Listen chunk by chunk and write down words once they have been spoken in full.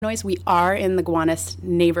noise. We are in the Gowanus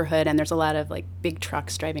neighborhood, and there's a lot of like big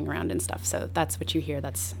trucks driving around and stuff. So that's what you hear.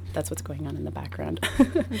 That's what's going on in the background.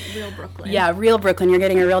 Real Brooklyn. Yeah, real Brooklyn. You're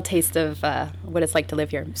getting a real taste of what it's like to live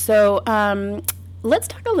here. So let's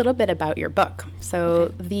talk a little bit about your book. So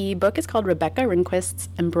the book is called Rebecca Ringquist's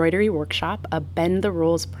Embroidery Workshop, a Bend the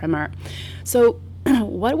Rules primer. So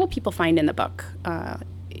what will people find in the book?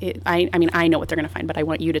 I know what they're going to find, but I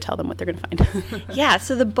want you to tell them what they're going to find. Yeah,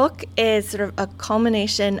 so the book is sort of a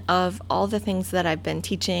culmination of all the things that I've been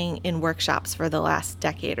teaching in workshops for the last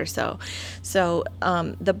decade or so. So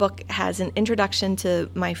the book has an introduction to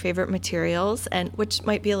my favorite materials, and which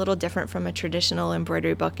might be a little different from a traditional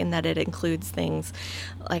embroidery book in that it includes things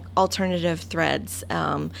like alternative threads.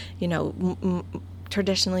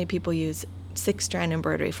 Traditionally people use 6-strand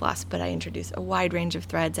embroidery floss, but I introduce a wide range of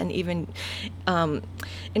threads and even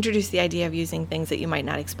introduce the idea of using things that you might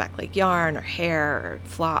not expect, like yarn or hair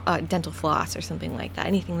or dental floss or something like that,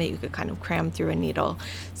 anything that you could kind of cram through a needle.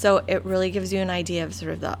 So it really gives you an idea of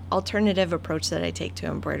sort of the alternative approach that I take to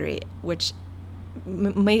embroidery, which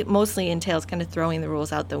mostly entails kind of throwing the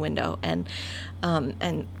rules out the window and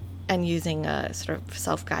using a sort of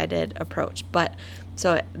self-guided approach. But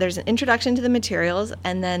so there's an introduction to the materials,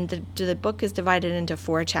 and then the book is divided into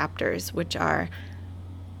 4 chapters, which are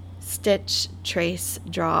stitch, trace,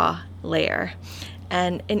 draw, layer.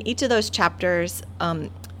 And in each of those chapters,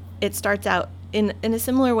 it starts out in a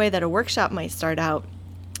similar way that a workshop might start out.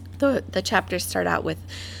 The chapters start out with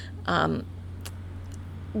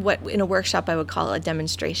what in a workshop I would call a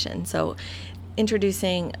demonstration. So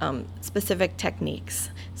introducing specific techniques.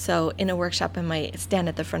 So in a workshop, I might stand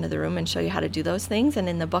at the front of the room and show you how to do those things. And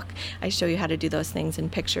in the book, I show you how to do those things in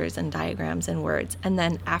pictures and diagrams and words. And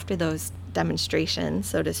then after those demonstrations,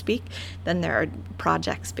 so to speak, then there are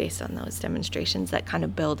projects based on those demonstrations that kind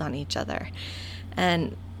of build on each other.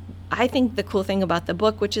 And I think the cool thing about the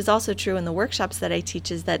book, which is also true in the workshops that I teach,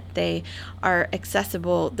 is that they are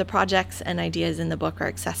accessible. The projects and ideas in the book are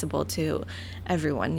accessible to everyone.